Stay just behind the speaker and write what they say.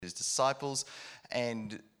disciples,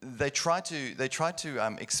 and they tried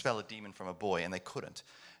to expel a demon from a boy, and they couldn't.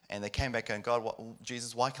 And they came back going, God,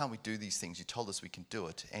 Jesus, why can't we do these things? You told us we can do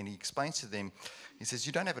it. And he explains to them, he says,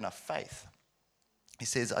 you don't have enough faith. He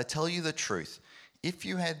says, I tell you the truth. If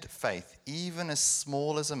you had faith, even as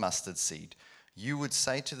small as a mustard seed, you would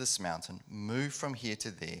say to this mountain, move from here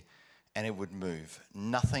to there, and it would move.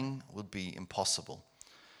 Nothing would be impossible.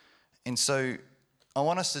 And so I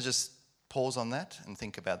want us to just pause on that and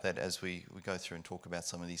think about that as we go through and talk about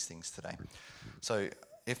some of these things today. So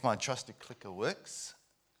if my trusty clicker works.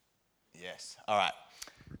 Yes. All right.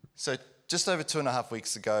 So just over 2.5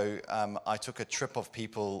 weeks ago, I took a trip of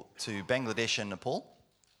people to Bangladesh and Nepal.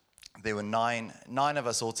 There were nine of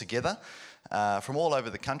us all together from all over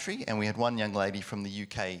the country, and we had one young lady from the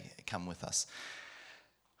UK come with us.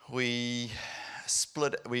 We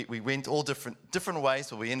went all different ways,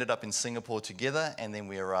 but we ended up in Singapore together, and then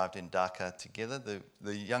we arrived in Dhaka together.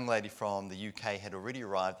 The young lady from the UK had already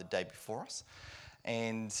arrived the day before us,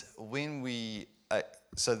 and when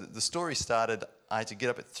so the story started, I had to get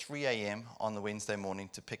up at 3 a.m. on the Wednesday morning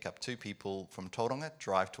to pick up 2 people from Tauranga,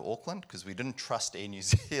 drive to Auckland, because we didn't trust Air New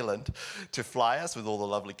Zealand to fly us with all the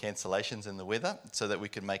lovely cancellations and the weather, so that we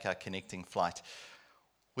could make our connecting flight.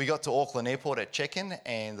 We got to Auckland Airport at check-in,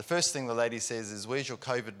 and the first thing the lady says is, where's your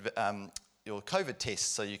COVID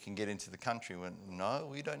test so you can get into the country? We went, no,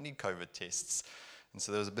 we don't need COVID tests. And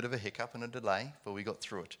so there was a bit of a hiccup and a delay, but we got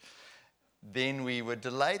through it. Then we were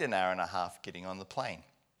delayed 1.5 hours getting on the plane.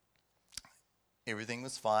 Everything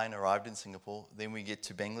was fine, arrived in Singapore. Then we get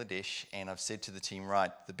to Bangladesh, and I've said to the team, right,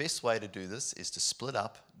 the best way to do this is to split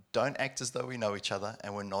up, don't act as though we know each other,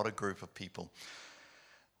 and we're not a group of people.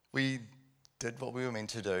 We did what we were meant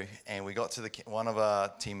to do, and we got to one of our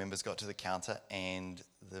team members got to the counter, and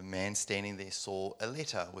the man standing there saw a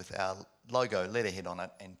letter with our logo letterhead on it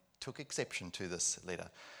and took exception to this letter.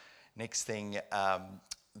 Next thing,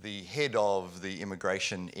 the head of the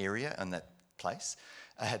immigration area in that place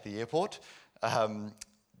at the airport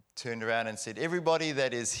turned around and said, everybody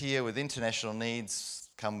that is here with international needs,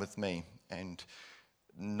 come with me. And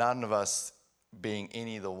none of us, being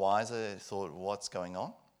any the wiser, thought, what's going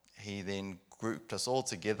on? He then grouped us all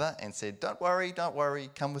together and said, don't worry,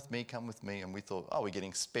 come with me. And we thought, we're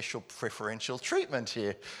getting special preferential treatment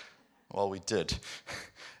here. Well, we did.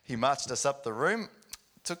 He marched us up the room,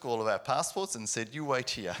 took all of our passports and said, you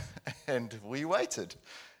wait here. And we waited.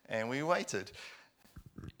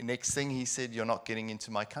 Next thing he said, you're not getting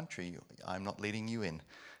into my country. I'm not letting you in.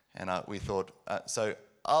 And we thought, so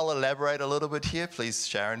I'll elaborate a little bit here. Please,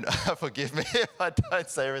 Sharon, forgive me if I don't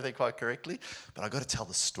say everything quite correctly. But I've got to tell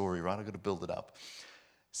the story, right? I've got to build it up.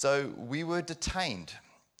 So we were detained.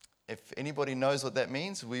 If anybody knows what that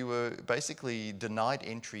means, we were basically denied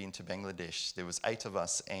entry into Bangladesh. There was 8 of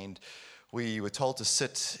us, and we were told to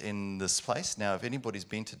sit in this place. Now, if anybody's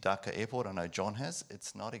been to Dhaka Airport, I know John has,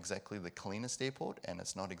 it's not exactly the cleanest airport, and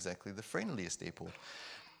it's not exactly the friendliest airport.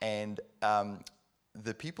 And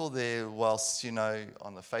the people there, whilst,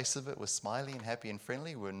 on the face of it, were smiley and happy and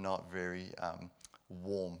friendly, were not very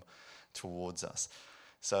warm towards us.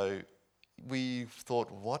 So we thought,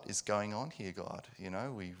 what is going on here, God?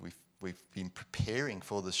 We've been preparing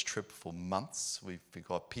for this trip for months. We've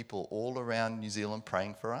got people all around New Zealand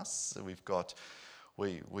praying for us. We've got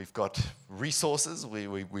resources.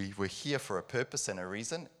 We're here for a purpose and a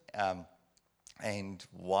reason. And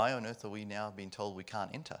why on earth are we now being told we can't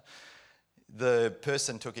enter? The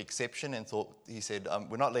person took exception and he said,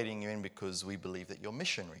 we're not letting you in because we believe that you're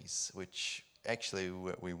missionaries, which actually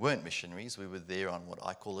we weren't missionaries. We were there on what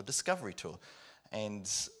I call a discovery tour.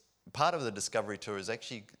 And part of the discovery tour is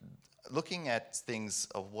actually looking at things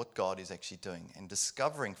of what God is actually doing and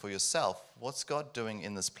discovering for yourself, what's God doing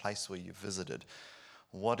in this place where you visited?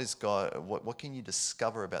 What is God? What can you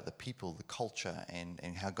discover about the people, the culture,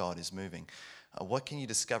 and how God is moving? What can you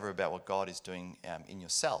discover about what God is doing in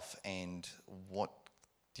yourself, and what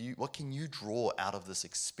can you draw out of this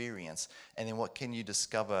experience? And then what can you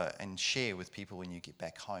discover and share with people when you get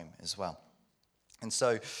back home as well? And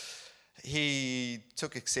so he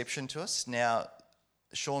took exception to us. Now,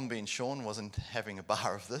 Sean being Sean wasn't having a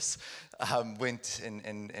bar of this, went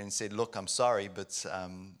and said, look, I'm sorry, but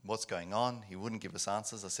what's going on? He wouldn't give us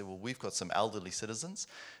answers. I said, well, we've got some elderly citizens.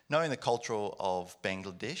 Knowing the culture of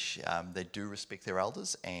Bangladesh, they do respect their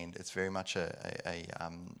elders, and it's very much a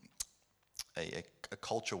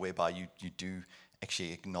culture whereby you do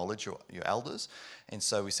actually acknowledge your elders. And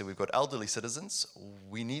so we said, we've got elderly citizens,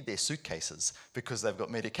 we need their suitcases because they've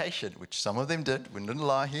got medication, which some of them did, we didn't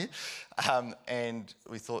lie here. And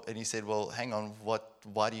we thought, and he said, well, hang on,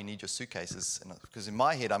 why do you need your suitcases? Because in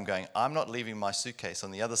my head, I'm going, I'm not leaving my suitcase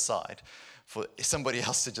on the other side for somebody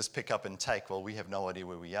else to just pick up and take. Well, we have no idea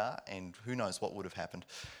where we are, and who knows what would have happened.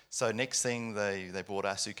 So next thing, they brought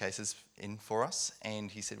our suitcases in for us,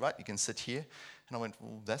 and he said, right, you can sit here. And I went,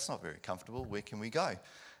 well, that's not very comfortable. Where can we go?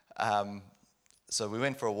 So we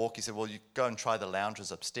went for a walk. He said, well, you go and try the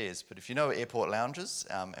lounges upstairs. But if you know airport lounges,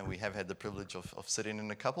 and we have had the privilege of sitting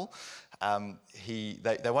in a couple, they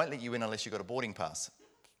won't let you in unless you've got a boarding pass.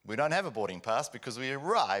 We don't have a boarding pass because we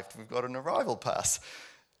arrived. We've got an arrival pass.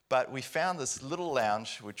 But we found this little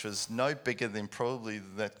lounge, which was no bigger than probably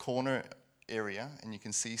that corner area, and you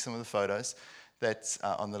can see some of the photos that's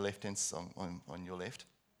on the left-hand on your left.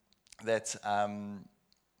 That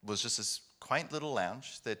was just this quaint little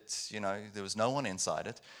lounge that, there was no one inside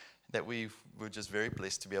it, that we were just very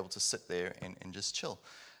blessed to be able to sit there and just chill.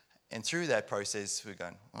 And through that process, we're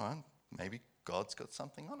going, all right, maybe God's got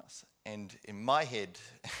something on us. And in my head,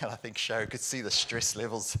 and I think Sharon could see the stress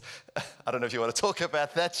levels. I don't know if you want to talk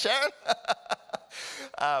about that, Sharon.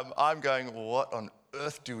 I'm going, what on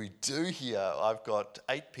earth do we do here? I've got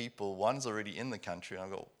 8 people. One's already in the country. And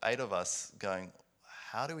I've got 8 of us going,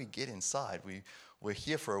 how do we get inside? We're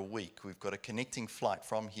here for a week. We've got a connecting flight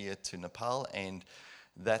from here to Nepal, and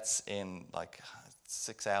that's in like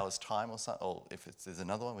 6 hours' time or something. Or if there's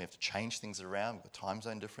another one, we have to change things around. We've got time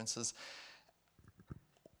zone differences.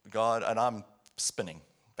 God, and I'm spinning,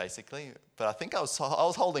 basically. But I think I was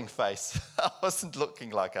holding face. I wasn't looking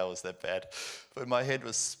like I was that bad. But my head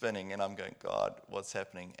was spinning, and I'm going, God, what's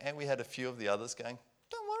happening? And we had a few of the others going,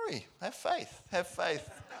 don't worry, have faith, have faith,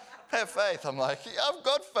 have faith. I'm like, yeah, I've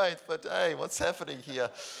got faith, but hey, what's happening here?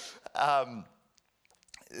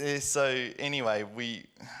 So anyway, we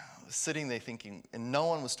were sitting there thinking, and no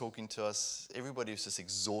one was talking to us. Everybody was just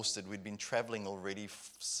exhausted. We'd been traveling already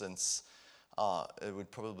since... it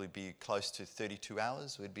would probably be close to 32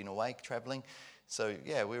 hours. We'd been awake traveling. So,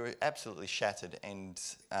 yeah, we were absolutely shattered. And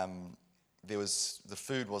the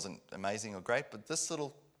food wasn't amazing or great, but this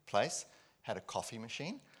little place had a coffee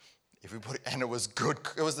machine. And it was good.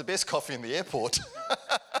 It was the best coffee in the airport.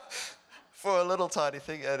 For a little tiny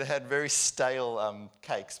thing. It had very stale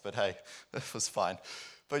cakes, but hey, it was fine.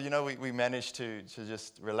 But we managed to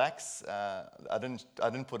just relax. I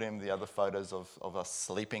didn't put in the other photos of us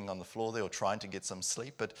sleeping on the floor there or trying to get some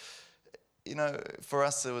sleep. But for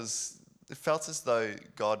us it felt as though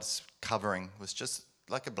God's covering was just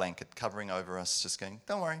like a blanket covering over us, just going,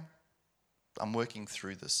 don't worry, I'm working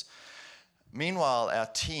through this. Meanwhile, our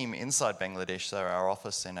team inside Bangladesh, so our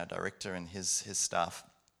office and our director and his staff,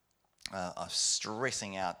 are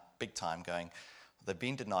stressing out big time, going, they've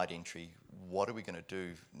been denied entry. What are we going to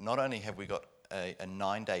do? Not only have we got a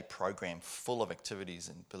 9-day program full of activities,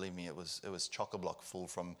 and believe me, it was chock-a-block full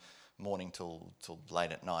from morning till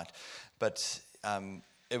late at night, but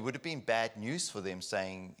it would have been bad news for them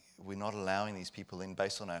saying we're not allowing these people in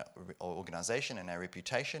based on our organisation and our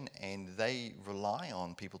reputation, and they rely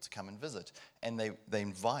on people to come and visit, and they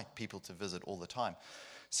invite people to visit all the time.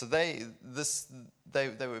 So they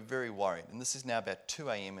were very worried, and this is now about 2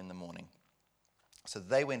 a.m. in the morning. So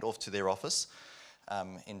they went off to their office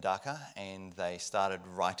in Dhaka, and they started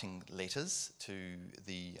writing letters to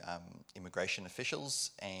the immigration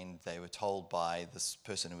officials, and they were told by this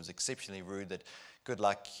person who was exceptionally rude that good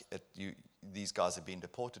luck, these guys have been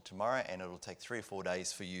deported tomorrow, and it'll take 3 or 4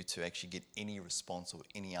 days for you to actually get any response or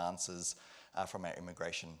any answers from our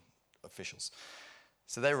immigration officials.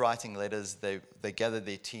 So they're writing letters, they gathered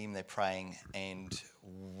their team, they're praying, and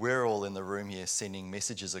we're all in the room here sending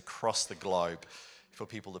messages across the globe for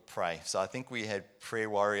people to pray. So I think we had prayer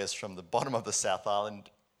warriors from the bottom of the South Island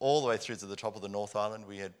all the way through to the top of the North Island.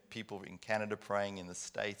 We had people in Canada praying, in the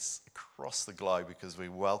States, across the globe, because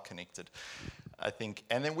we're well connected, I think.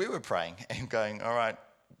 And then we were praying and going, all right,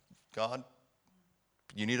 God,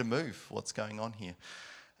 you need to move. What's going on here?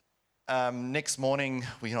 Next morning,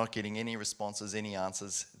 we're not getting any responses, any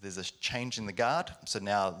answers. There's a change in the guard. So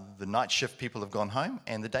now the night shift people have gone home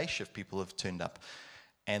and the day shift people have turned up.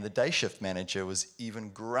 And the day shift manager was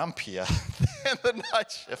even grumpier than the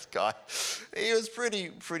night shift guy. He was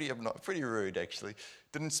pretty rude, actually.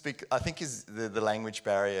 Didn't speak. I think the language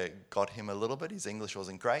barrier got him a little bit. His English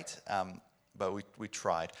wasn't great, but we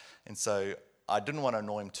tried. And so I didn't want to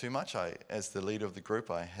annoy him too much. As the leader of the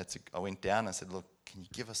group, I went down and I said, look, can you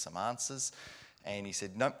give us some answers? And he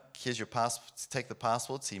said, nope, here's your passports, take the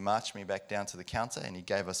passports. He marched me back down to the counter and he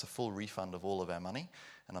gave us a full refund of all of our money.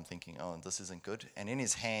 And I'm thinking, oh, this isn't good. And in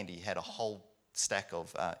his hand, he had a whole stack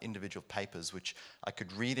of individual papers, which I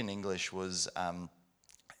could read in English was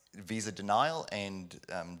visa denial and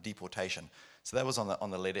deportation. So that was on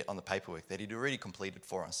the letter, on the paperwork that he'd already completed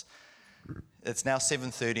for us. It's now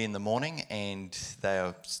 7:30 in the morning, and they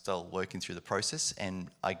are still working through the process.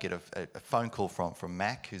 And I get a phone call from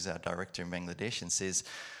Mac, who's our director in Bangladesh, and says,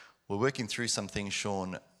 "We're working through some things,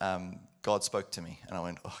 Sean. God spoke to me." And I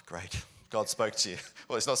went, "Oh, great. God spoke to you."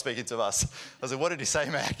 Well, he's not speaking to us. I said, "What did he say,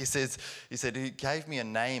 Mac?" He said he gave me a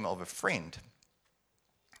name of a friend.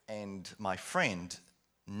 And my friend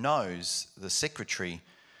knows the secretary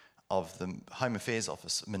of the Home Affairs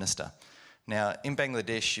Office minister. Now, in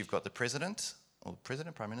Bangladesh, you've got the president, or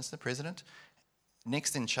president, prime minister, president.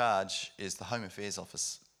 Next in charge is the Home Affairs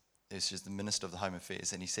Office. It's just the minister of the Home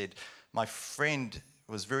Affairs. And he said, my friend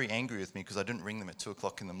was very angry with me because I didn't ring them at 2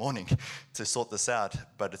 o'clock in the morning to sort this out,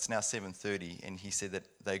 but it's now 7:30. And he said that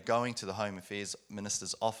they're going to the Home Affairs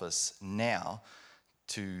minister's office now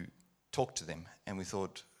to talk to them. And we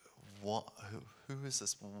thought, what? Who is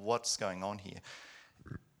this? What's going on here?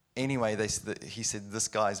 Anyway, he said this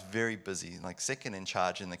guy's very busy, like second in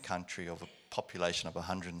charge in the country of a population of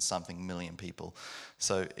 100 and something million people.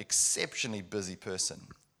 So exceptionally busy person,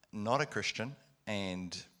 not a Christian,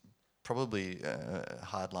 and probably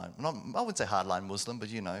hardline. I wouldn't say hardline Muslim, but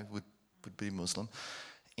would be Muslim.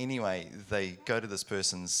 Anyway, they go to this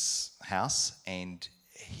person's house, and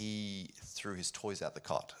he threw his toys out the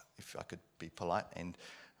cot, if I could be polite, and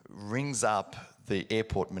rings up the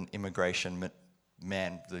airport immigration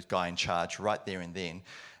man, the guy in charge, right there and then,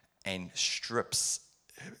 and strips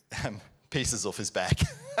pieces off his back,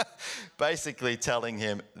 basically telling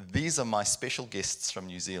him, "These are my special guests from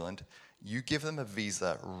New Zealand. You give them a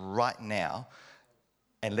visa right now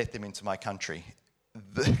and let them into my country."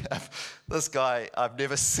 This guy, I've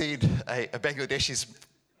never seen a Bangladeshi's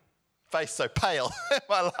face so pale in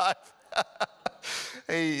my life.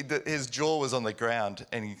 His jaw was on the ground,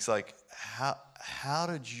 and he's like, how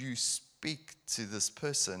did you speak to this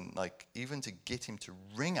person, like even to get him to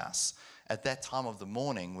ring us at that time of the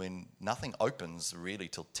morning when nothing opens really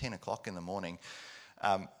till 10 o'clock in the morning?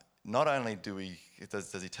 Not only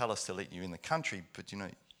does he tell us to let you in the country, but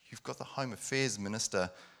you've got the Home Affairs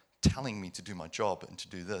Minister telling me to do my job and to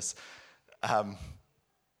do this.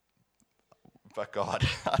 But God,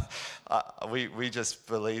 we just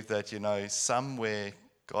believe that, somewhere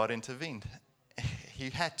God intervened.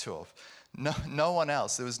 He had to have. No one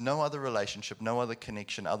else. There was no other relationship, no other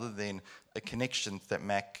connection other than a connection that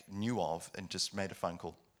Mac knew of and just made a phone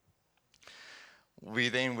call. We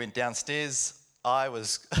then went downstairs. I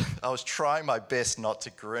was trying my best not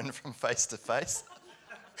to grin from face to face.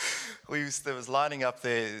 There was lining up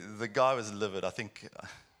there. The guy was livid. I think,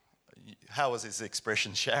 how was his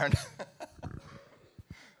expression, Sharon?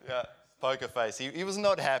 Yeah, poker face. He was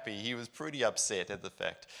not happy. He was pretty upset at the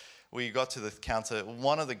fact. We got to the counter.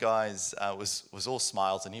 One of the guys was all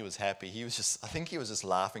smiles, and he was happy. I think he was just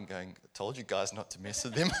laughing, going, "I told you guys not to mess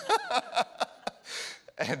with him."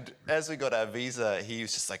 And as we got our visa, he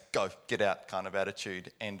was just like, "Go, get out," kind of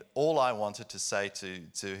attitude. And all I wanted to say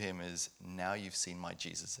to him is, "Now you've seen my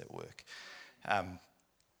Jesus at work."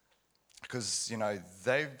 Because,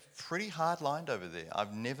 they're pretty hard-lined over there.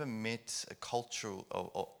 I've never met a cultural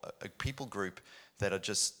or a people group that are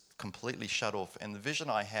just completely shut off. And the vision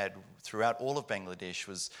I had throughout all of Bangladesh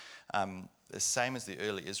was the same as the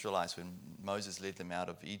early Israelites when Moses led them out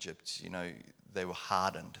of Egypt. They were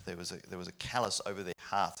hardened. There was a callous over their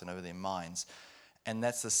hearts and over their minds. And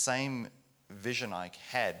that's the same vision I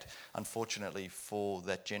had, unfortunately, for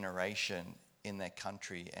that generation in that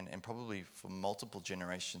country, and probably for multiple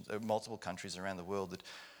generations, multiple countries around the world. That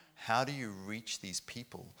how do you reach these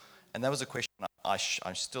people? And that was a question I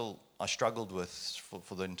struggled with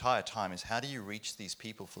for the entire time, is how do you reach these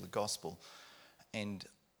people for the gospel? And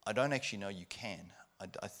I don't actually know you can.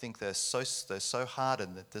 I think they're so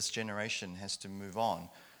hardened that this generation has to move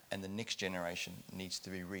on, and the next generation needs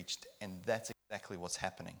to be reached. And that's exactly what's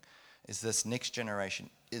happening, is this next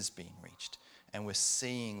generation is being reached. And we're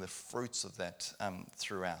seeing the fruits of that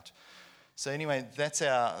throughout. So anyway, that's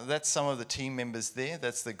some of the team members there.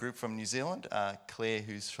 That's the group from New Zealand. Claire,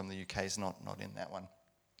 who's from the UK, is not in that one.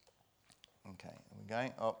 Okay, are we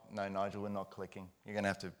going? Oh, no, Nigel, we're not clicking. You're going to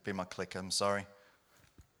have to be my clicker, I'm sorry.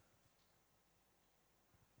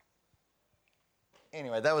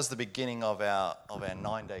 Anyway, that was the beginning of our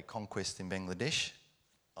 9-day conquest in Bangladesh.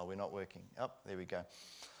 Oh, we're not working. Oh, there we go.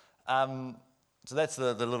 So that's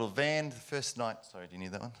the little van, the first night. Sorry, do you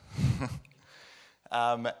need that one?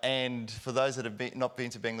 And for those that have not been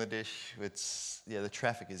to Bangladesh, the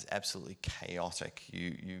traffic is absolutely chaotic.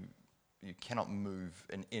 You cannot move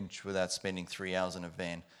an inch without spending 3 hours in a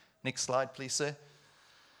van. Next slide, please, sir.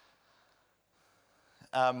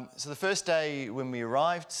 So the first day when we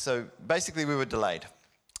arrived, so basically we were delayed.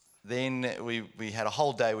 then we had a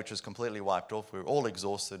whole day which was completely wiped off. We were all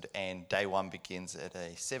exhausted, and day one begins at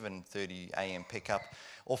a 7:30 a.m. pickup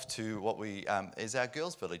off to what is our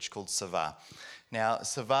girls' village called Savar. Now,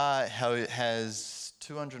 Savar has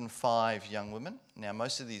 205 young women. Now,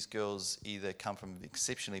 most of these girls either come from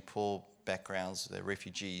exceptionally poor backgrounds, they're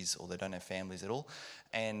refugees, or they don't have families at all.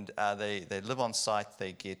 And they live on site,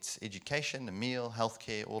 they get education, a meal,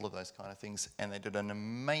 healthcare, all of those kind of things. And they did an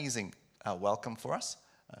amazing welcome for us.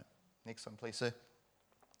 Next one, please, sir.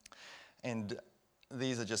 And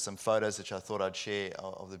these are just some photos which I thought I'd share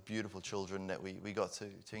of the beautiful children that we got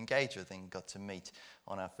to engage with and got to meet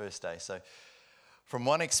on our first day. So from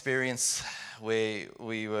one experience where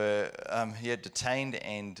we were detained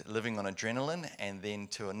and living on adrenaline, and then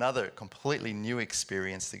to another completely new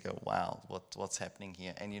experience to go, wow, what's happening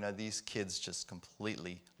here? And these kids just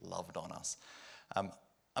completely loved on us.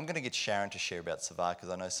 I'm going to get Sharon to share about Savar, because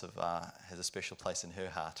I know Savar has a special place in her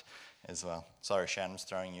heart as well. Sorry, Sharon, I'm just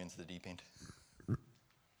throwing you into the deep end.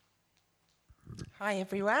 Hi,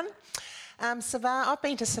 everyone. Savar, I've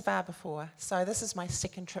been to Savar before, so this is my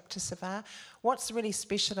second trip to Savar. What's really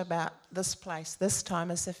special about this place this time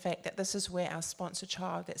is the fact that this is where our sponsor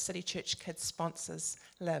child, that City Church Kids sponsors,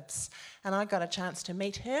 lives. And I got a chance to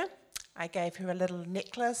meet her. I gave her a little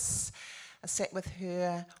necklace. I sat with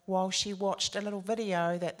her while she watched a little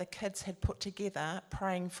video that the kids had put together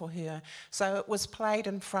praying for her. So it was played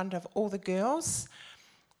in front of all the girls,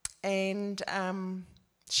 and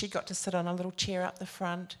she got to sit on a little chair up the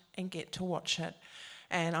front and get to watch it.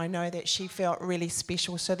 And I know that she felt really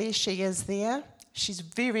special. So there she is there. She's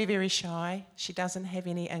very, very shy. She doesn't have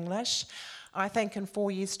any English. I think in 4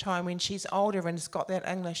 years' time, when she's older and has got that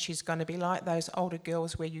English, she's going to be like those older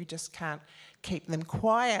girls where you just can't keep them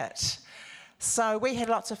quiet. So we had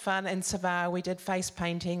lots of fun in Savar. We did face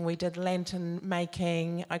painting, we did lantern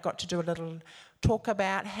making. I got to do a little talk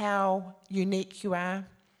about how unique you are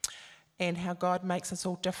and how God makes us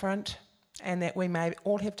all different, and that we may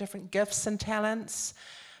all have different gifts and talents,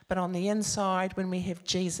 but on the inside, when we have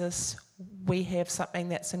Jesus, we have something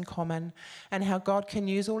that's in common, and how God can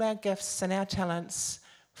use all our gifts and our talents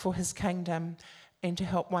for his kingdom and to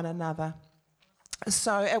help one another.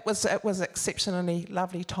 So it was an exceptionally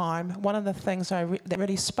lovely time. One of the things that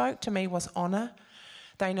really spoke to me was honour.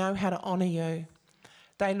 They know how to honour you.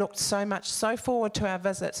 They looked so forward to our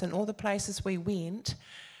visits and all the places we went,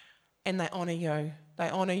 and they honour you. They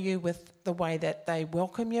honour you with the way that they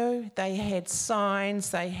welcome you. They had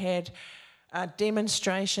signs, they had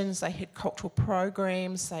demonstrations, they had cultural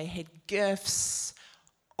programs, they had gifts,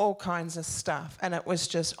 all kinds of stuff. And it was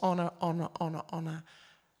just honour, honour, honour, honour.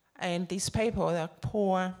 And these people, they're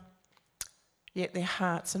poor, yet their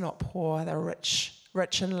hearts are not poor. They're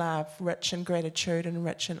rich in love, rich in gratitude, and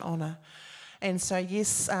rich in honour. And so,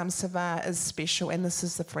 yes, Savar is special, and this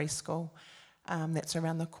is the free school that's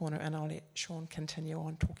around the corner, and I'll let Sean continue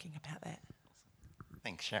on talking about that.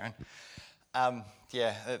 Thanks, Sharon.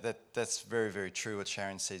 That's very, very true what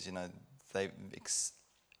Sharon says.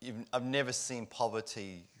 I've never seen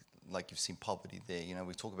poverty like you've seen poverty there.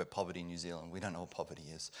 We talk about poverty in New Zealand. We don't know what poverty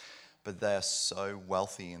is. But they are so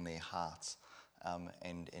wealthy in their hearts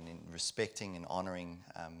and in respecting and honouring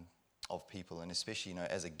of people. And especially,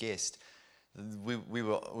 as a guest, we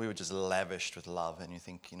were just lavished with love. And you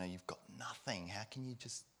think, you've got nothing. How can you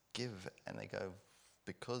just give? And they go,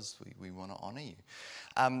 because we want to honour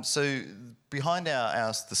you. So behind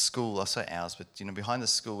the school, I say ours, but behind the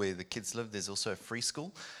school where the kids live, there's also a free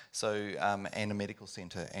school, and a medical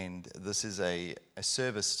centre, and this is a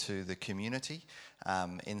service to the community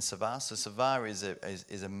in Savar. So Savar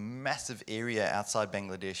is a massive area outside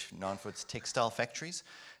Bangladesh known for its textile factories,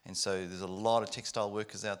 and so there's a lot of textile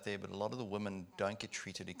workers out there, but a lot of the women don't get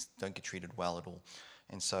treated well at all.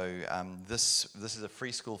 And so this is a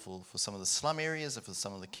free school for some of the slum areas and for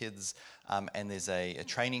some of the kids, and there's a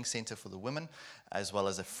training centre for the women, as well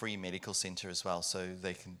as a free medical centre as well. So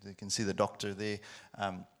they can see the doctor there.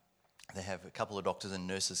 They have a couple of doctors and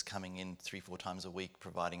nurses coming in 3-4 times a week,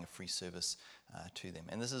 providing a free service to them.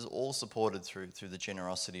 And this is all supported through the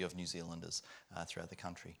generosity of New Zealanders throughout the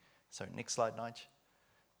country. So next slide, Nige.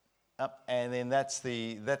 And then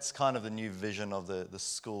that's kind of the new vision of the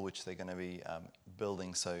school which they're going to be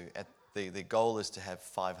building. So the goal is to have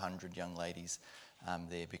 500 young ladies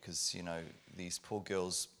there, because these poor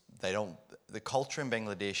girls, the culture in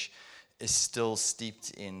Bangladesh is still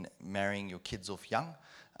steeped in marrying your kids off young.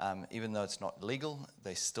 Even though it's not legal,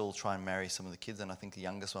 they still try and marry some of the kids, and I think the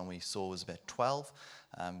youngest one we saw was about 12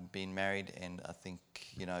 being married, and I think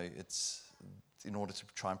it's in order to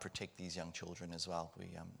try and protect these young children as well.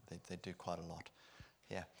 They do quite a lot.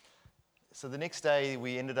 Yeah. So the next day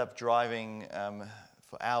we ended up driving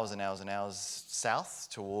for hours and hours and hours south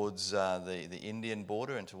towards the Indian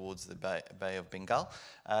border and towards the Bay of Bengal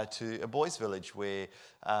to a boys' village where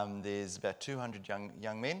there's about 200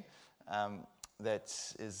 young men. That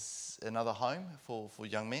is another home for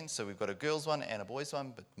young men. So we've got a girls' one and a boys'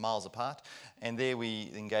 one, but miles apart. And there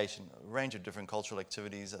we engaged in a range of different cultural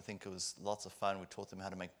activities. I think it was lots of fun. We taught them how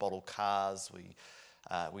to make bottle cars.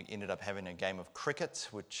 We ended up having a game of cricket,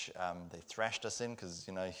 which they thrashed us in because,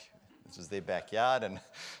 this was their backyard, and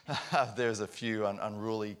there was a few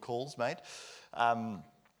unruly calls made.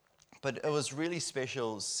 But it was really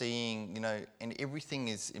special seeing, and everything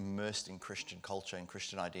is immersed in Christian culture and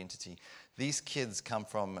Christian identity. These kids come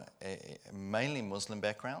from mainly Muslim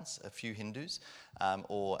backgrounds, a few Hindus,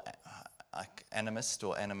 or animist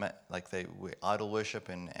or like they were idol worship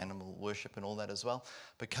and animal worship and all that as well.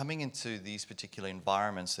 But coming into these particular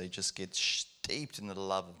environments, they just get steeped in the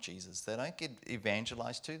love of Jesus. They don't get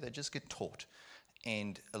evangelized to, they just get taught.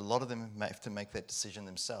 And a lot of them have to make that decision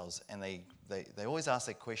themselves. And they always ask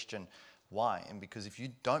that question, why? And because if you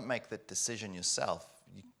don't make that decision yourself,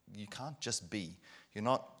 you can't just be. You're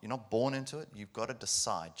not born into it. You've got to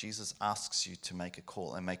decide. Jesus asks you to make a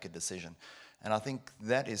call and make a decision. And I think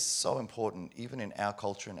that is so important, even in our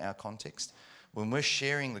culture and our context. When we're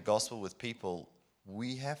sharing the gospel with people,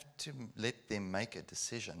 we have to let them make a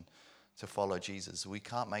decision to follow Jesus. We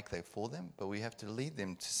can't make that for them, but we have to lead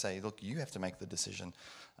them to say, look, you have to make the decision,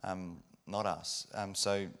 not us.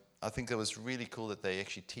 So I think it was really cool that they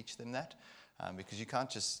actually teach them that, because you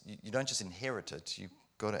don't just inherit it, you've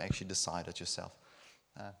got to actually decide it yourself.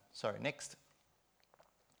 Next.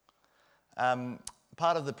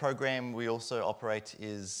 Part of the program we also operate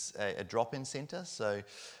is a drop-in centre. So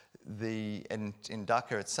in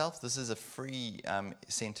Dhaka itself, this is a free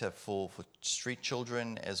centre for street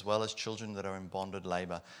children as well as children that are in bonded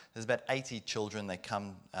labour. There's about 80 children that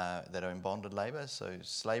come that are in bonded labour. So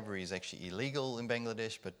slavery is actually illegal in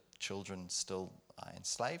Bangladesh, but children still are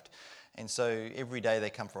enslaved. And so every day they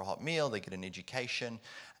come for a hot meal, they get an education,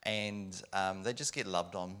 and they just get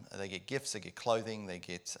loved on. They get gifts, they get clothing, they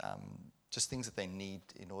get just things that they need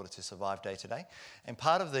in order to survive day to day. And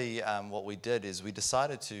part of the what we did is we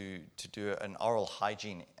decided to do an oral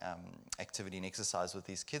hygiene activity and exercise with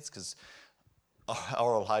these kids, because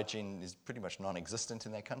oral hygiene is pretty much non-existent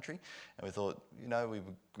in that country. And we thought,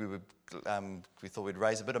 we thought we'd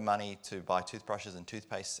raise a bit of money to buy toothbrushes and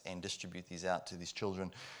toothpaste and distribute these out to these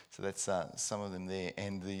children. So that's some of them there.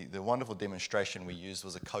 And the wonderful demonstration we used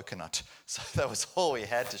was a coconut. So that was all we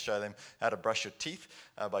had to show them how to brush your teeth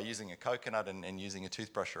by using a coconut and using a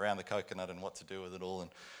toothbrush around the coconut and what to do with it all,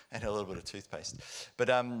 and a little bit of toothpaste. But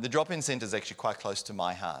the drop-in centre is actually quite close to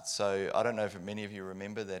my heart. So I don't know if many of you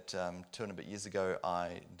remember that 2 and a bit years ago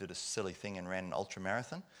I did a silly thing and ran an ultra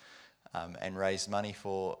marathon. And raised money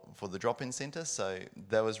for the drop-in centre. So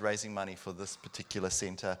that was raising money for this particular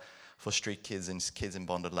centre for street kids and kids in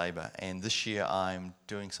bonded labour. And this year I'm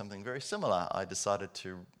doing something very similar. I'm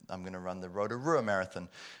going to run the Rotorua Marathon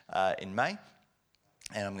in May,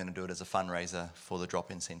 and I'm going to do it as a fundraiser for the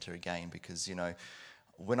drop-in centre again, because,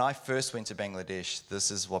 when I first went to Bangladesh,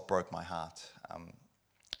 this is what broke my heart.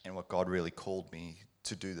 And what God really called me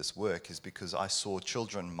to do this work is because I saw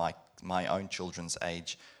children, my own children's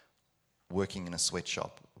age, working in a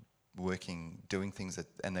sweatshop, doing things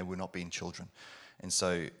and they were not being children. And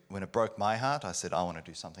so when it broke my heart, I said, I want to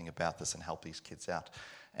do something about this and help these kids out.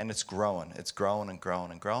 And it's grown and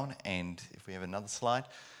grown and grown. And if we have another slide,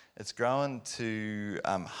 it's grown to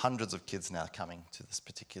hundreds of kids now coming to this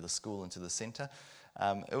particular school and to the centre.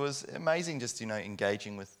 It was amazing just,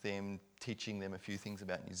 engaging with them, teaching them a few things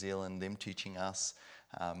about New Zealand, them teaching us.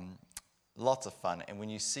 Lots of fun. And when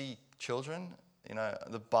you see children,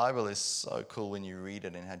 the Bible is so cool when you read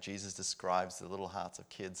it and how Jesus describes the little hearts of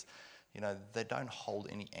kids. They don't hold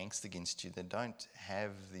any angst against you. They don't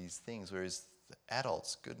have these things, whereas the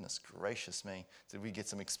adults, goodness gracious me, did we get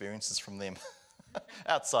some experiences from them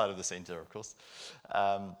outside of the centre, of course.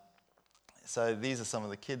 So these are some of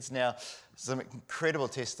the kids now. Some incredible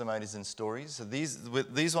testimonies and stories. So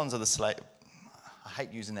these ones are the slave. I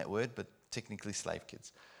hate using that word, but technically slave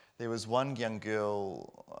kids. There was one young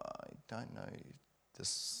girl, I don't know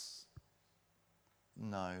this.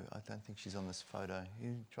 No, I don't think she's on this photo.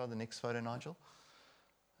 You try the next photo, Nigel.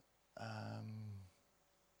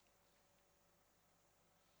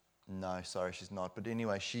 No, sorry, she's not. But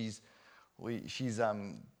anyway, she's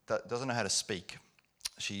doesn't know how to speak.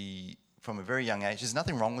 She, from a very young age, there's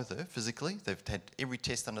nothing wrong with her physically. They've had every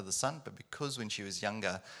test under the sun, but because when she was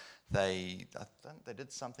younger, they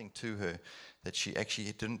did something to her that she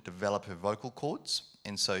actually didn't develop her vocal cords,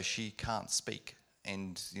 and so she can't speak.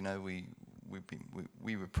 And we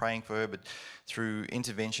we were praying for her, but through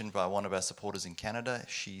intervention by one of our supporters in Canada,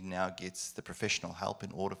 she now gets the professional help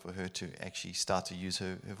in order for her to actually start to use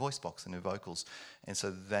her voice box and her vocals. And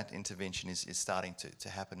so that intervention is starting to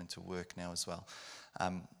happen and to work now as well.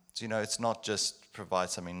 So, it's not just provide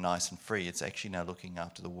something nice and free, it's actually now looking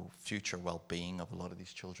after the future well-being of a lot of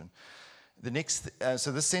these children. The next,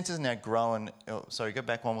 so this centre is now grown, sorry, go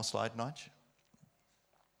back one more slide, Nige.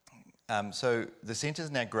 So the centre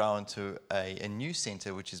is now grown to a new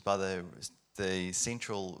centre, which is by the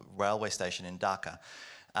central railway station in Dhaka.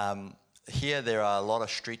 Here there are a lot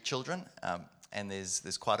of street children, and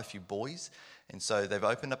there's quite a few boys. And so they've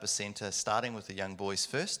opened up a centre, starting with the young boys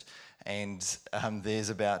first, and there's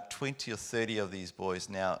about 20 or 30 of these boys.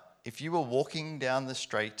 Now, if you were walking down the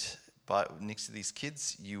street next to these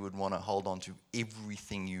kids, you would want to hold on to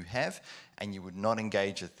everything you have, and you would not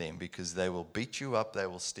engage with them because they will beat you up, they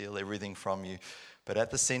will steal everything from you. But at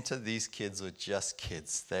the centre, these kids were just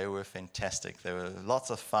kids. They were fantastic. They were lots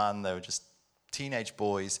of fun. They were just teenage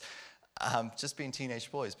boys, just being teenage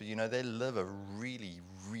boys. But, they live a really,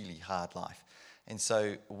 really hard life. And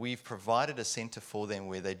so we've provided a centre for them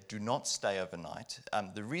where they do not stay overnight.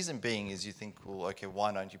 The reason being is you think, well, okay,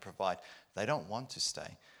 why don't you provide? They don't want to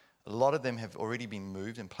stay. A lot of them have already been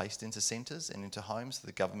moved and placed into centres and into homes that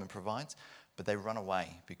the government provides, but they run away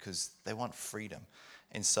because they want freedom.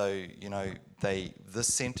 And so,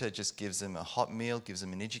 this centre just gives them a hot meal, gives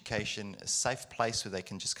them an education, a safe place where they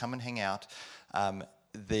can just come and hang out.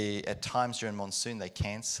 At times during monsoon, they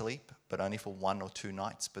can sleep, but only for 1 or 2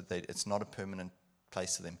 nights, but it's not a permanent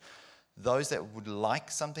place for them. Those that would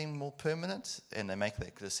like something more permanent and they make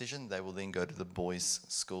that decision, they will then go to the boys'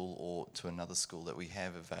 school or to another school that we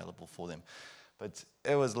have available for them. But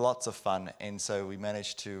it was lots of fun, and so we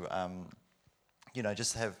managed to,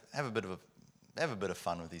 just have a bit of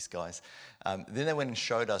fun with these guys. Then they went and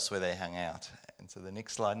showed us where they hung out. And so the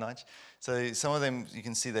next slide, Nige. So some of them, you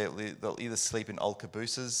can see they'll either sleep in old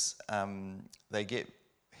cabooses. They get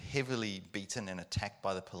heavily beaten and attacked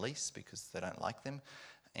by the police because they don't like them,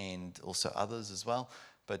 and also others as well.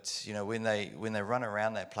 But when they run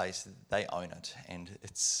around that place, they own it, and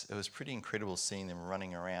it was pretty incredible seeing them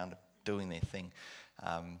running around doing their thing.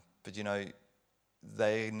 But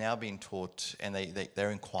they're now being taught, and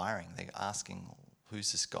they're inquiring, they're asking,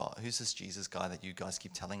 who's this guy? Who's this Jesus guy that you guys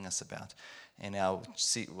keep telling us about? And our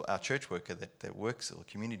church worker that works, or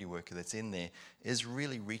community worker that's in there, is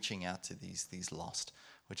really reaching out to these lost,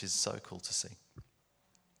 which is so cool to see.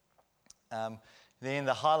 Then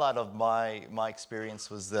the highlight of my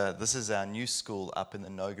experience was this is our new school up in the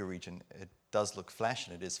Noga region. It does look flash,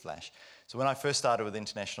 and it is flash. So when I first started with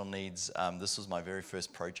International Needs, this was my very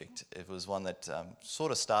first project. It was one that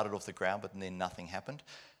sort of started off the ground, but then nothing happened.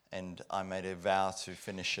 And I made a vow to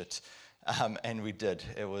finish it, and we did.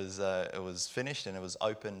 It was finished, and it was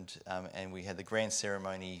opened, and we had the grand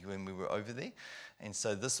ceremony when we were over there. And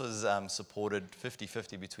so this was supported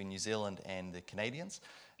 50-50 between New Zealand and the Canadians.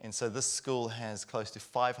 And so this school has close to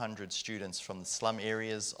 500 students from the slum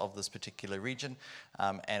areas of this particular region,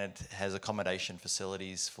 and it has accommodation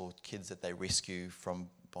facilities for kids that they rescue from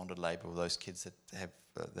bonded labour, or those kids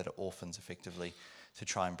that are orphans effectively, to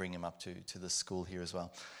try and bring them up to this school here as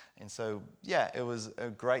well. And so, yeah, it was a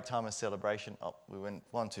great time of celebration. Oh, we went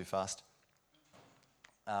one too fast.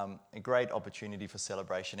 A great opportunity for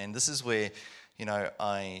celebration. And this is where,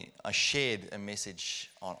 I shared a message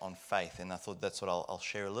on faith, and I thought that's what I'll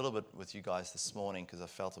share a little bit with you guys this morning, because I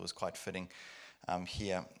felt it was quite fitting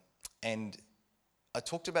here. And I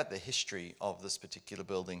talked about the history of this particular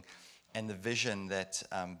building and the vision that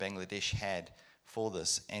Bangladesh had for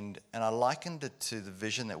this. And I likened it to the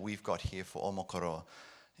vision that we've got here for Omokoroa.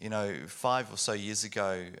 5 or so years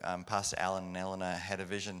ago, Pastor Alan and Eleanor had a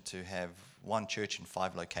vision to have one church in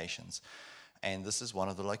 5 locations. And this is one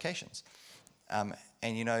of the locations. And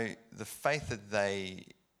the faith that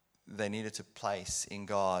they needed to place in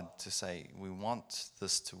God to say, we want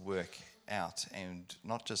this to work out, and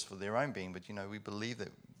not just for their own being, but we believe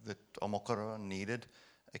that Omokoroa needed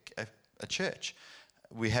a church.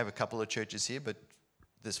 We have a couple of churches here, but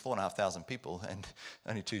there's 4,500 people and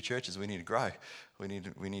only 2 churches. We need to grow. We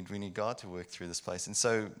need God to work through this place. And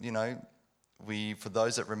so, for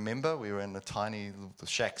those that remember, we were in the tiny the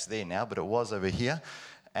shacks there now, but it was over here.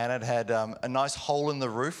 And it had a nice hole in the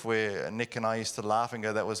roof where Nick and I used to laugh and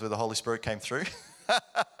go, that was where the Holy Spirit came through.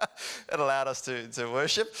 It allowed us to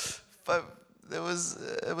worship. But it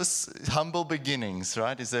was humble beginnings,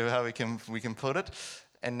 right? Is that how we can put it?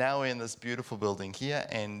 And now we're in this beautiful building here,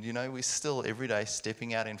 and we're still every day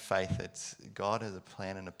stepping out in faith that God has a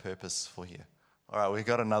plan and a purpose for here. All right, we've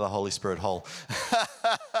got another Holy Spirit hole.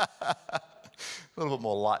 little bit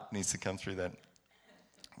more light needs to come through that.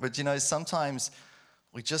 But sometimes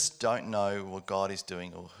we just don't know what God is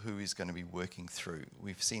doing or who He's going to be working through.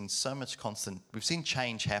 We've seen so much we've seen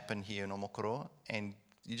change happen here in Omokoro, and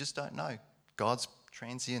you just don't know. God's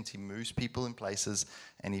transient. He moves people in places,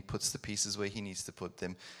 and He puts the pieces where He needs to put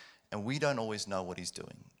them. And we don't always know what He's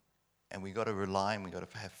doing. And we've got to rely and we've got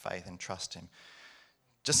to have faith and trust Him.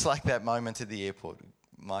 Just like that moment at the airport,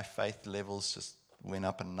 my faith levels just went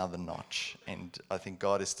up another notch. And I think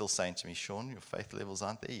God is still saying to me, Sean, your faith levels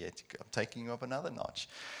aren't there yet. I'm taking you up another notch.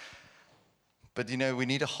 But we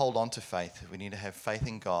need to hold on to faith. We need to have faith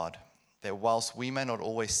in God, that whilst we may not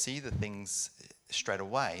always see the things straight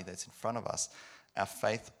away that's in front of us, our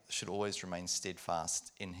faith should always remain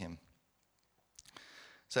steadfast in Him.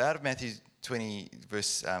 So out of Matthew 17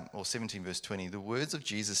 verse 20, the words of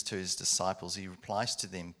Jesus to His disciples, He replies to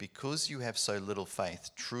them, "Because you have so little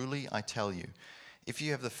faith, truly I tell you, if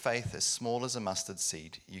you have the faith as small as a mustard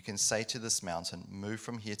seed, you can say to this mountain, 'Move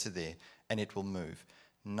from here to there,' and it will move.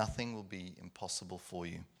 Nothing will be impossible for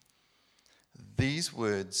you." These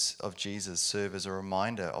words of Jesus serve as a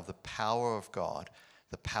reminder of the power of God,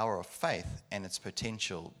 the power of faith, and its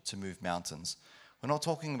potential to move mountains. We're not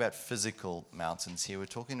talking about physical mountains here. We're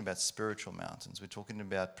talking about spiritual mountains. We're talking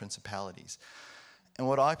about principalities. And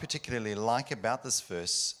what I particularly like about this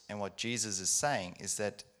verse and what Jesus is saying is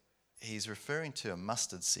that He's referring to a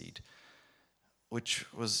mustard seed, which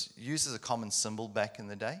was used as a common symbol back in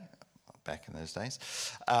those days,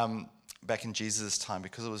 back in Jesus' time,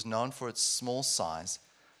 because it was known for its small size,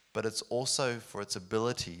 but it's also for its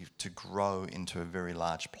ability to grow into a very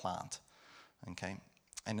large plant. Okay?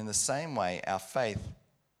 And in the same way, our faith,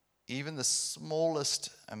 even the smallest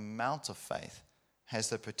amount of faith, has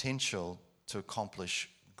the potential to accomplish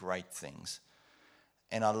great things.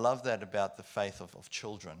 And I love that about the faith of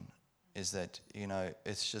children, is that,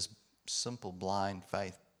 it's just simple, blind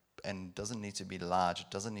faith, and doesn't need to be large.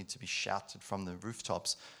 It doesn't need to be shouted from the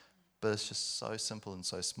rooftops, but it's just so simple and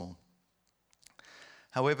so small.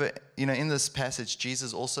 However, in this passage,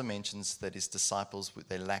 Jesus also mentions that His disciples,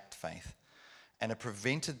 they lacked faith, and it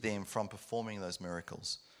prevented them from performing those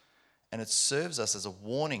miracles. And it serves us as a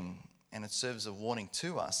warning, and it serves a warning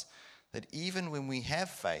to us that even when we have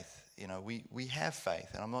faith, we have faith,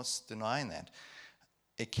 and I'm not denying that,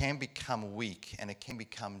 it can become weak and it can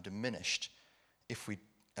become diminished if we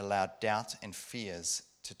allow doubt and fears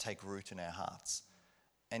to take root in our hearts.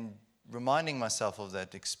 And reminding myself of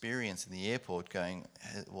that experience in the airport, going,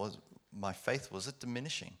 was it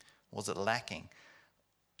diminishing? Was it lacking?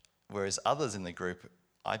 Whereas others in the group,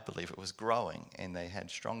 I believe it was growing and they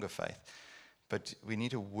had stronger faith. But we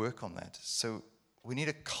need to work on that. So we need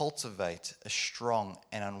to cultivate a strong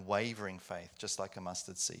and unwavering faith, just like a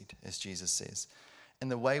mustard seed, as Jesus says. And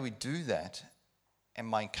the way we do that, and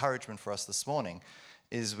my encouragement for us this morning,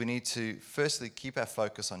 is we need to firstly keep our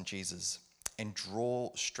focus on Jesus and draw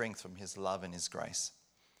strength from His love and His grace.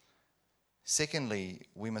 Secondly,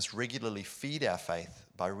 we must regularly feed our faith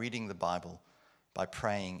by reading the Bible, by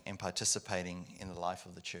praying and participating in the life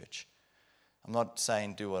of the church. I'm not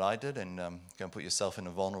saying do what I did and go and put yourself in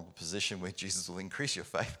a vulnerable position where Jesus will increase your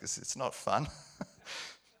faith, because it's not fun.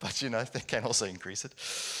 But, they can also increase it.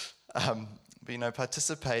 But,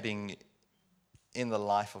 participating in the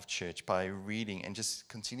life of church by reading and just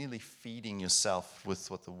continually feeding yourself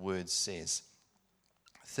with what the Word says.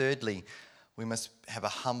 Thirdly, we must have a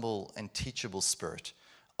humble and teachable spirit,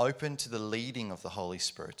 open to the leading of the Holy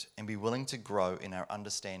Spirit, and be willing to grow in our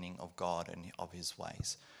understanding of God and of His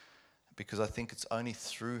ways. Because I think it's only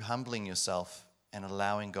through humbling yourself and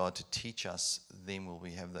allowing God to teach us, then will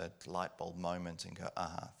we have that light bulb moment and go,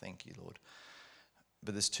 thank you, Lord.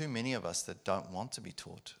 But there's too many of us that don't want to be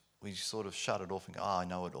taught. We sort of shut it off and go, I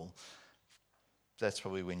know it all. That's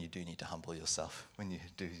probably when you do need to humble yourself, when you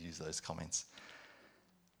do use those comments.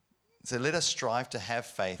 So let us strive to have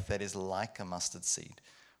faith that is like a mustard seed,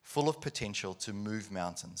 full of potential to move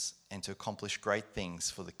mountains and to accomplish great things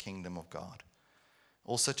for the kingdom of God.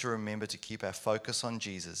 Also to remember to keep our focus on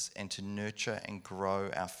Jesus and to nurture and grow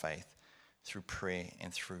our faith through prayer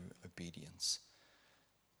and through obedience.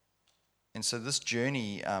 And so this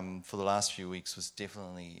journey for the last few weeks was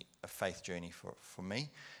definitely a faith journey for me.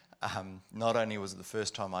 Not only was it the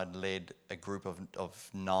first time I'd led a group of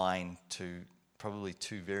 9 to probably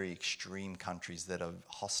 2 very extreme countries that are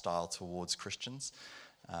hostile towards Christians.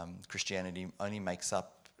 Christianity only makes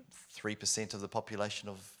up 3% of the population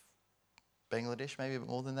of Bangladesh, maybe a bit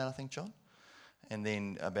more than that, I think, John. And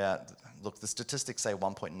then the statistics say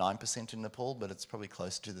 1.9% in Nepal, but it's probably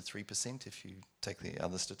closer to the 3% if you take the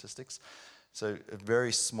other statistics. So a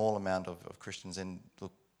very small amount of Christians. And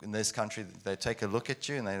look, in this country, they take a look at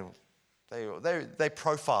you and they they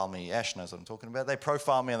profile me. Ash knows what I'm talking about. They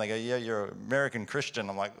profile me and they go, yeah, you're an American Christian.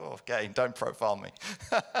 I'm like, oh, okay, don't profile me.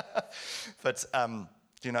 But,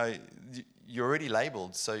 you're already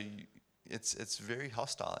labelled, so it's very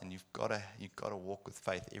hostile, and you've got to walk with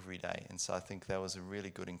faith every day. And so I think that was a really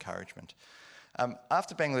good encouragement.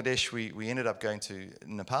 After Bangladesh, we ended up going to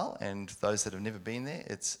Nepal, and those that have never been there,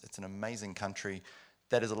 it's an amazing country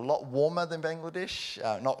that is a lot warmer than Bangladesh,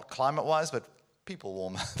 not climate-wise, but people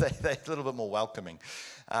warmer. They're a little bit more welcoming.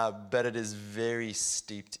 But it is very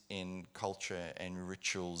steeped in culture and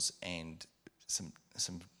rituals and some,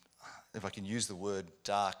 if I can use the word,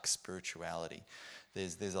 dark spirituality.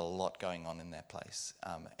 There's a lot going on in that place,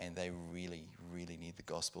 and they really, really need the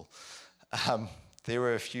gospel. There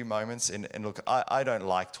were a few moments, and look, I don't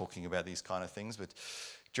like talking about these kind of things, but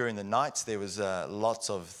during the night there was lots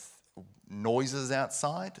of noises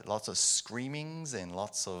outside, lots of screamings, and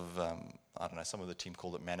lots of, I don't know, some of the team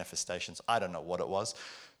called it manifestations. I don't know what it was,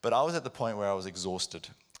 but I was at the point where I was exhausted,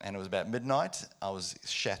 and it was about midnight. I was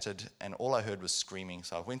shattered, and all I heard was screaming.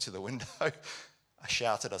 So I went to the window, I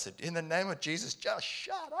shouted, I said, in the name of Jesus, just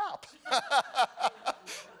shut up.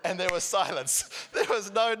 And there was silence. There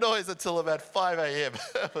was no noise until about 5 a.m.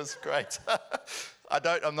 It was great.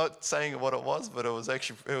 I'm not saying what it was, but it was,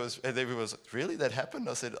 and everyone was, really, that happened?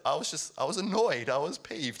 I said, I was annoyed, I was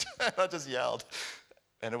peeved. I just yelled.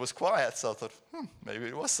 And it was quiet, so I thought, maybe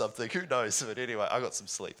it was something, who knows? But anyway, I got some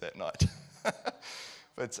sleep that night.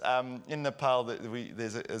 But in Nepal,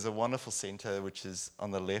 there's a wonderful centre which is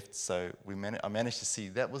on the left. So I managed to see,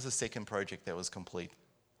 that was the second project that was complete,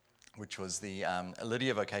 which was the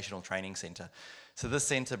Lydia Vocational Training Centre. So this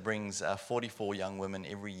centre brings 44 young women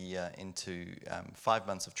every year into 5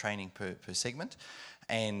 months of training per segment,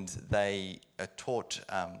 and they are taught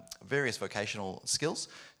various vocational skills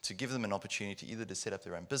to give them an opportunity either to set up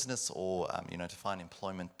their own business or to find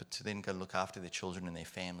employment, but to then go look after their children and their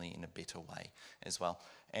family in a better way as well.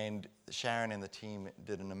 And Sharon and the team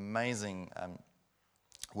did an amazing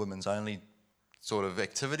women's only sort of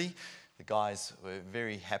activity. The guys were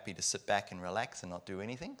very happy to sit back and relax and not do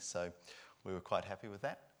anything, so we were quite happy with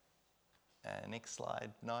that. Next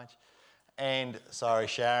slide, Nige. And sorry,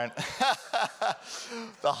 Sharon.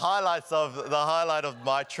 The highlight of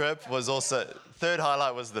my trip was also, third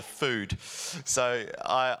highlight was the food. So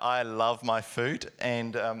I love my food,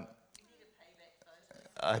 and I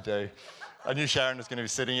do. I knew Sharon was going to be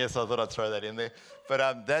sitting here, so I thought I'd throw that in there.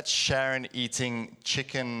 But that's Sharon eating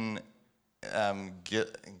chicken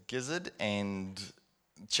gizzard and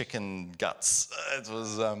chicken guts. It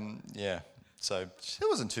was, so it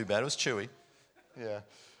wasn't too bad. It was chewy. Yeah.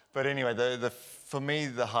 But anyway, for me,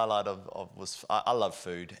 the highlight was, I love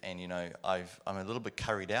food, and I'm a little bit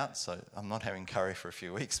curried out, so I'm not having curry for a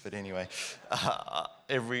few weeks. But anyway,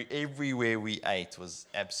 everywhere we ate was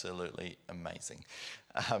absolutely amazing.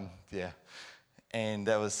 And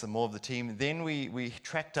that was some more of the team. Then we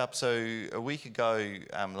tracked up. So a week ago,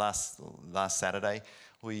 last Saturday,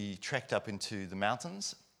 we tracked up into the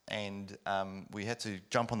mountains, and we had to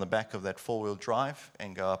jump on the back of that 4-wheel drive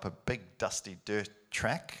and go up a big dusty dirt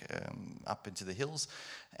track up into the hills.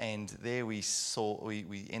 And there we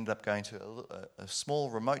ended up going to a small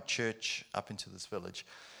remote church up into this village.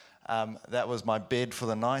 That was my bed for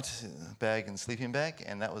the night, bag and sleeping bag,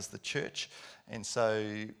 and that was the church. And so,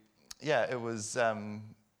 it was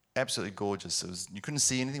absolutely gorgeous. You couldn't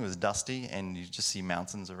see anything, it was dusty, and you just see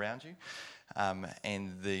mountains around you.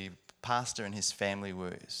 And the pastor and his family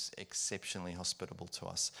were exceptionally hospitable to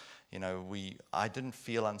us. I didn't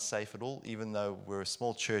feel unsafe at all, even though we're a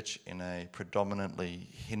small church in a predominantly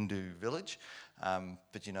Hindu village.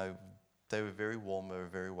 But they were very warm, they were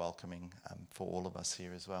very welcoming for all of us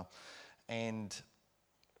here as well. And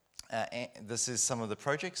this is some of the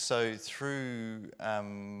projects. So through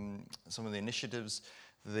some of the initiatives,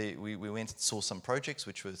 we went and saw some projects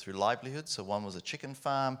which were through livelihood. So one was a chicken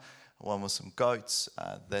farm, one was some goats.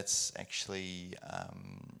 That's actually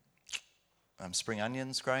spring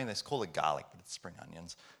onions growing. They call it garlic, but it's spring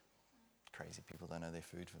onions. Crazy people don't know their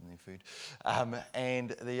food from their food.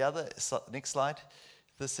 And the other, next slide,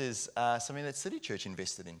 this is something that City Church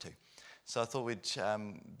invested into. So I thought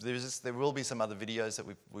there will be some other videos that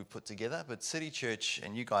we put together, but City Church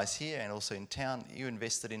and you guys here and also in town, you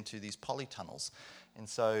invested into these polytunnels. And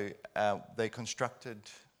so they constructed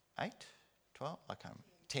 8, 12,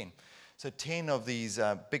 10. So 10 of these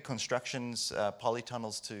big constructions,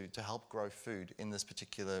 polytunnels to help grow food in this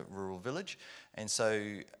particular rural village. And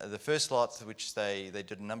so the first lot, which they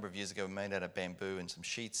did a number of years ago, were made out of bamboo and some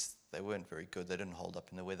sheets. They weren't very good. They didn't hold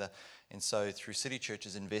up in the weather. And so through City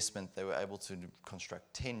Church's investment, they were able to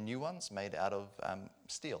construct 10 new ones made out of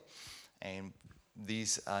steel. And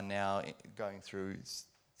these are now going through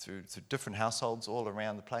different households all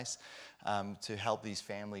around the place to help these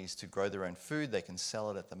families to grow their own food. They can sell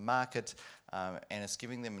it at the market, and it's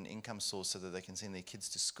giving them an income source so that they can send their kids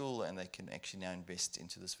to school, and they can actually now invest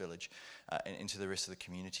into this village and into the rest of the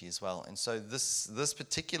community as well. And so this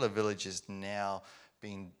particular village is now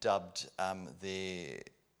being dubbed their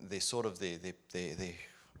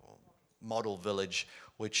model village,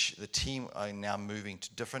 which the team are now moving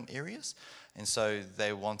to different areas. And so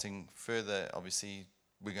they're wanting further, obviously,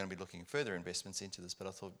 we're going to be looking at further investments into this, but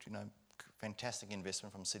I thought, fantastic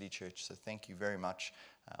investment from City Church. So thank you very much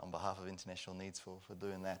on behalf of International Needs for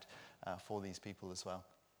doing that for these people as well.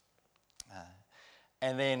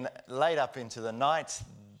 And then late up into the night,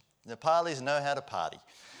 Nepalis know how to party.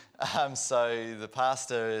 So the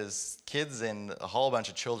pastor's kids and a whole bunch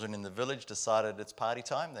of children in the village decided it's party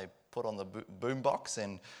time. They put on the boom box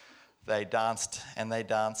and they danced and they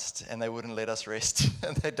danced and they wouldn't let us rest.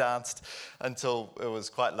 And they danced until it was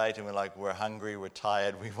quite late and we're like, we're hungry, we're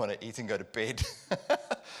tired, we want to eat and go to bed.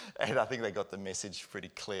 And I think they got the message pretty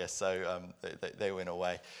clear, so they went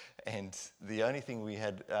away. And the only thing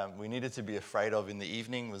we needed to be afraid of in the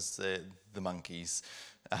evening was the monkeys,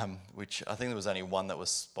 which I think there was only one that was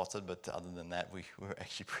spotted, but other than that, we were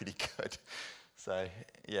actually pretty good. So,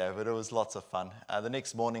 yeah, but it was lots of fun. The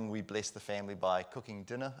next morning, we blessed the family by cooking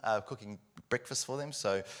breakfast for them.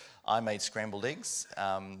 So I made scrambled eggs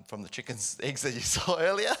from the chicken's eggs that you saw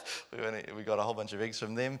earlier. We got a whole bunch of eggs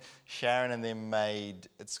from them. Sharon and them made,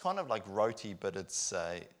 it's kind of like roti, but it's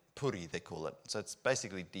puri, they call it. So it's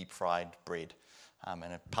basically deep-fried bread, and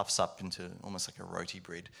it puffs up into almost like a roti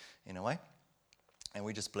bread in a way. And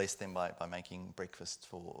we just blessed them by making breakfast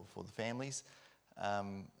for the families.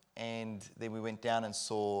 And then we went down and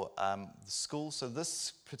saw the school. So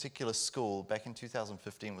this particular school, back in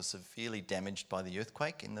 2015, was severely damaged by the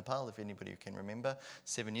earthquake in Nepal, if anybody can remember,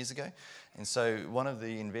 7 years ago. And so one of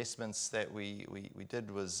the investments that we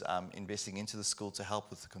did was investing into the school to help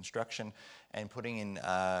with the construction and putting in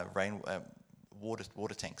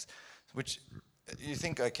water tanks, which you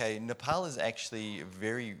think, okay, Nepal is actually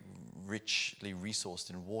very richly resourced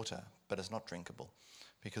in water, but it's not drinkable,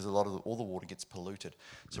 because all the water gets polluted.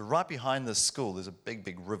 So right behind this school, there's a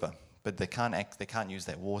big river, but they can't use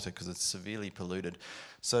that water because it's severely polluted.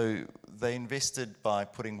 So they invested by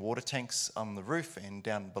putting water tanks on the roof and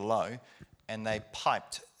down below, and they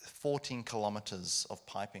piped 14 kilometers of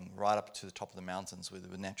piping right up to the top of the mountains where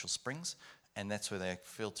there were natural springs, and that's where they're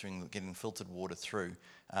getting filtered water through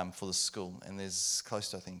for the school. And there's close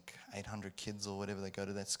to, I think, 800 kids or whatever that go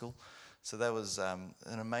to that school. So that was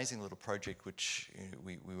an amazing little project which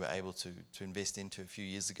we were able to invest into a few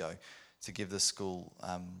years ago to give the school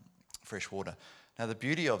fresh water. Now the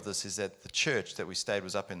beauty of this is that the church that we stayed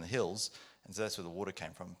was up in the hills, and so that's where the water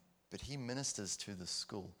came from. But he ministers to the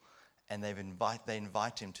school, and they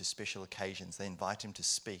invite him to special occasions. They invite him to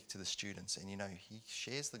speak to the students, and he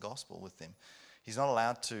shares the gospel with them. He's not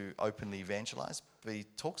allowed to openly evangelize, but he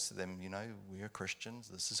talks to them. We are Christians.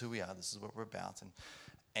 This is who we are. This is what we're about,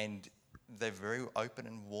 and they're very open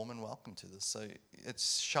and warm and welcome to this. So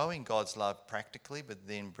it's showing God's love practically, but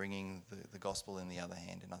then bringing the gospel in the other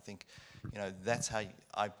hand. And I think, that's how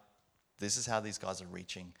this is how these guys are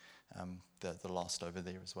reaching the lost over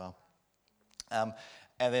there as well.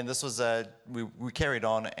 And then this was we carried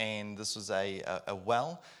on, and this was a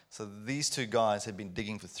well. So these two guys had been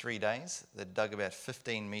digging for 3 days. They dug about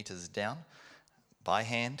 15 meters down by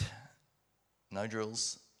hand, no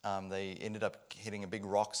drills. They ended up hitting a big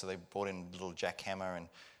rock, so they brought in a little jackhammer and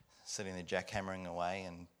sitting there jackhammering away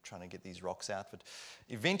and trying to get these rocks out. But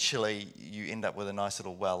eventually, you end up with a nice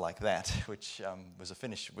little well like that, which is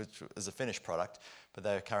a finished product. But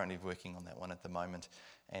they are currently working on that one at the moment.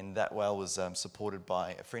 And that well was supported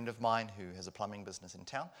by a friend of mine who has a plumbing business in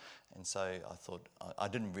town. And so I thought, I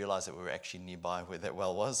didn't realize that we were actually nearby where that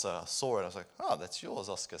well was. So I saw it. I was like, oh, that's yours,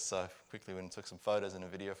 Oscar. So I quickly went and took some photos and a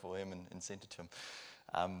video for him and sent it to him.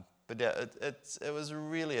 But yeah, it was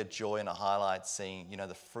really a joy and a highlight seeing,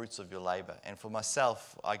 the fruits of your labor. And for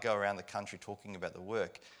myself, I go around the country talking about the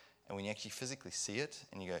work, and when you actually physically see it,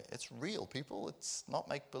 and you go, it's real, people. It's not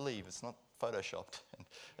make-believe. It's not photoshopped. And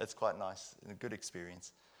it's quite nice and a good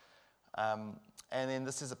experience. And then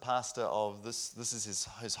this is a pastor of this. This is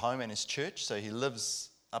his home and his church. So he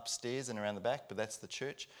lives upstairs and around the back, but that's the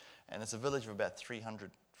church. And it's a village of about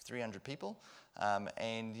 300 people.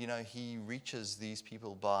 And he reaches these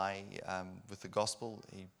people with the gospel.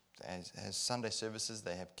 He has Sunday services.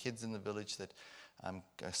 They have kids in the village that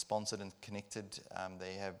are sponsored and connected.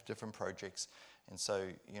 They have different projects, and so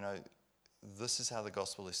this is how the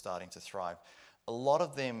gospel is starting to thrive. A lot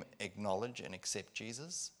of them acknowledge and accept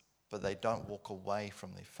Jesus, but they don't walk away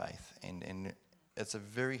from their faith. And it's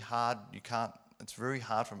it's very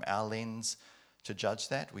hard from our lens to judge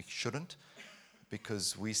that. We shouldn't,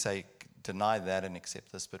 because we say deny that and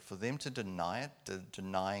accept this. But for them to deny it,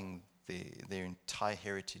 denying their entire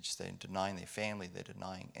heritage, they're denying their family, they're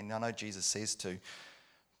denying, and I know Jesus says to,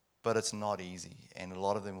 but it's not easy. And a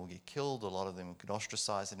lot of them will get killed, a lot of them will get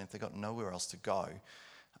ostracized, and if they've got nowhere else to go,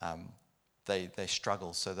 they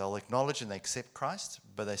struggle. So they'll acknowledge and they accept Christ,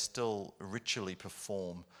 but they still ritually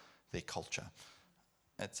perform their culture.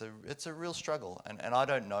 It's a real struggle, and I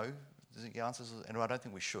don't know the answers, and I don't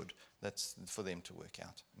think we should. That's for them to work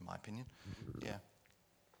out, in my opinion. Yeah.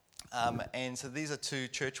 And so these are 2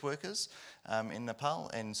 church workers in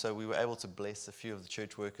Nepal, and so we were able to bless a few of the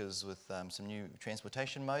church workers with some new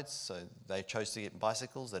transportation modes. So they chose to get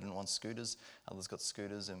bicycles, they didn't want scooters, others got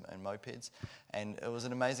scooters and mopeds, and it was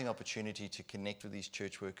an amazing opportunity to connect with these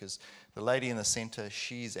church workers. The lady in the centre,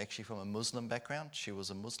 she's actually from a Muslim background. She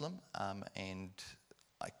was a Muslim, and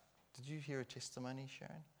did you hear a testimony,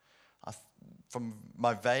 Sharon? From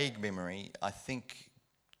my vague memory, I think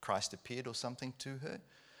Christ appeared or something to her,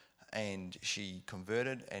 and she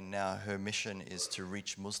converted, and now her mission is to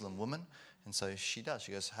reach Muslim women. And so she does.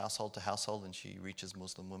 She goes household to household, and she reaches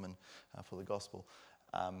Muslim women for the gospel.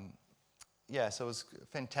 So it was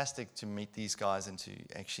fantastic to meet these guys and to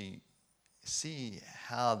actually see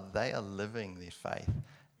how they are living their faith.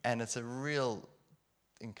 And it's a real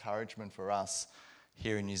encouragement for us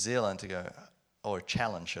here in New Zealand to go, or a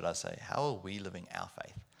challenge, should I say, how are we living our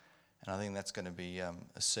faith? And I think that's going to be a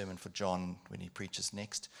sermon for John when he preaches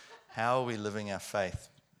next. How are we living our faith?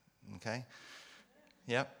 Okay?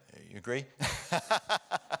 Yep, you agree?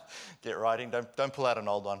 Get writing. Don't pull out an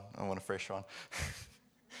old one. I want a fresh one.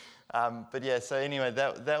 But yeah, so anyway,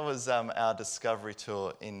 that was our discovery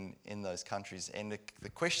tour in those countries. And the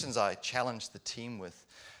questions I challenged the team with,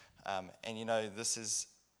 and you know,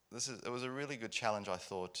 it was a really good challenge, I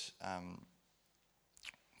thought,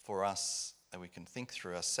 for us that we can think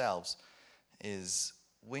through ourselves, is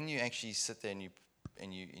when you actually sit there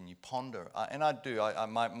and you ponder, and I do.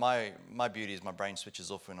 My beauty is my brain switches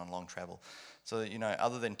off when on long travel. So you know,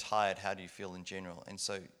 other than tired, how do you feel in general? And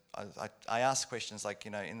so I ask questions like,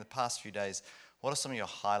 you know, in the past few days, what are some of your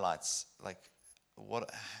highlights? Like,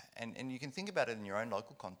 what? And you can think about it in your own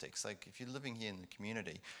local context. Like, if you're living here in the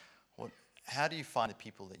community, how do you find the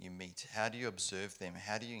people that you meet? How do you observe them?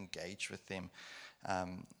 How do you engage with them?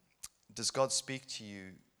 Does God speak to you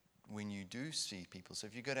when you do see people? So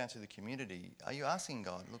if you go down to the community, are you asking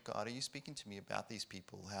God, look, God, are you speaking to me about these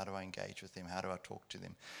people? How do I engage with them? How do I talk to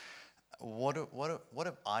them? What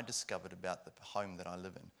have I discovered about the home that I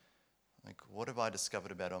live in? Like, what have I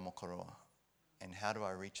discovered about Omokoroa? And how do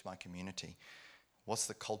I reach my community? What's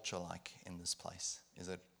the culture like in this place? Is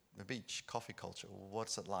it a beach, coffee culture?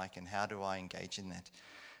 What's it like, and how do I engage in that?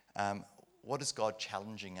 What is God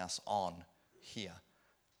challenging us on here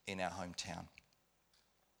in our hometown?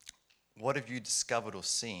 What have you discovered or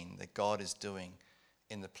seen that God is doing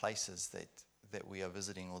in the places that we are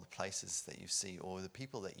visiting, or the places that you see, or the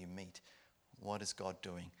people that you meet? What is God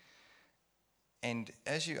doing? And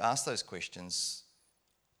as you ask those questions,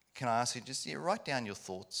 can I ask you just write down your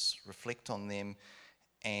thoughts, reflect on them,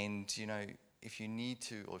 and you know, if you need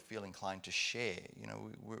to or feel inclined to share, you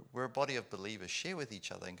know, we're a body of believers. Share with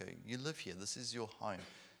each other and go, you live here, this is your home,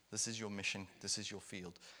 this is your mission, this is your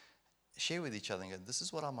field. Share with each other and go, this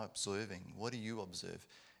is what I'm observing. What do you observe?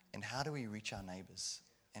 And how do we reach our neighbours?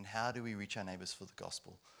 And how do we reach our neighbours for the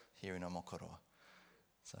gospel here in Omokoroa?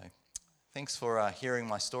 So thanks for hearing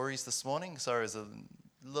my stories this morning. Sorry, it was a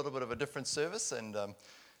little bit of a different service, and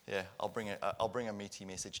I'll bring a meaty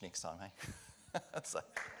message next time, hey? So,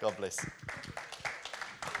 God bless.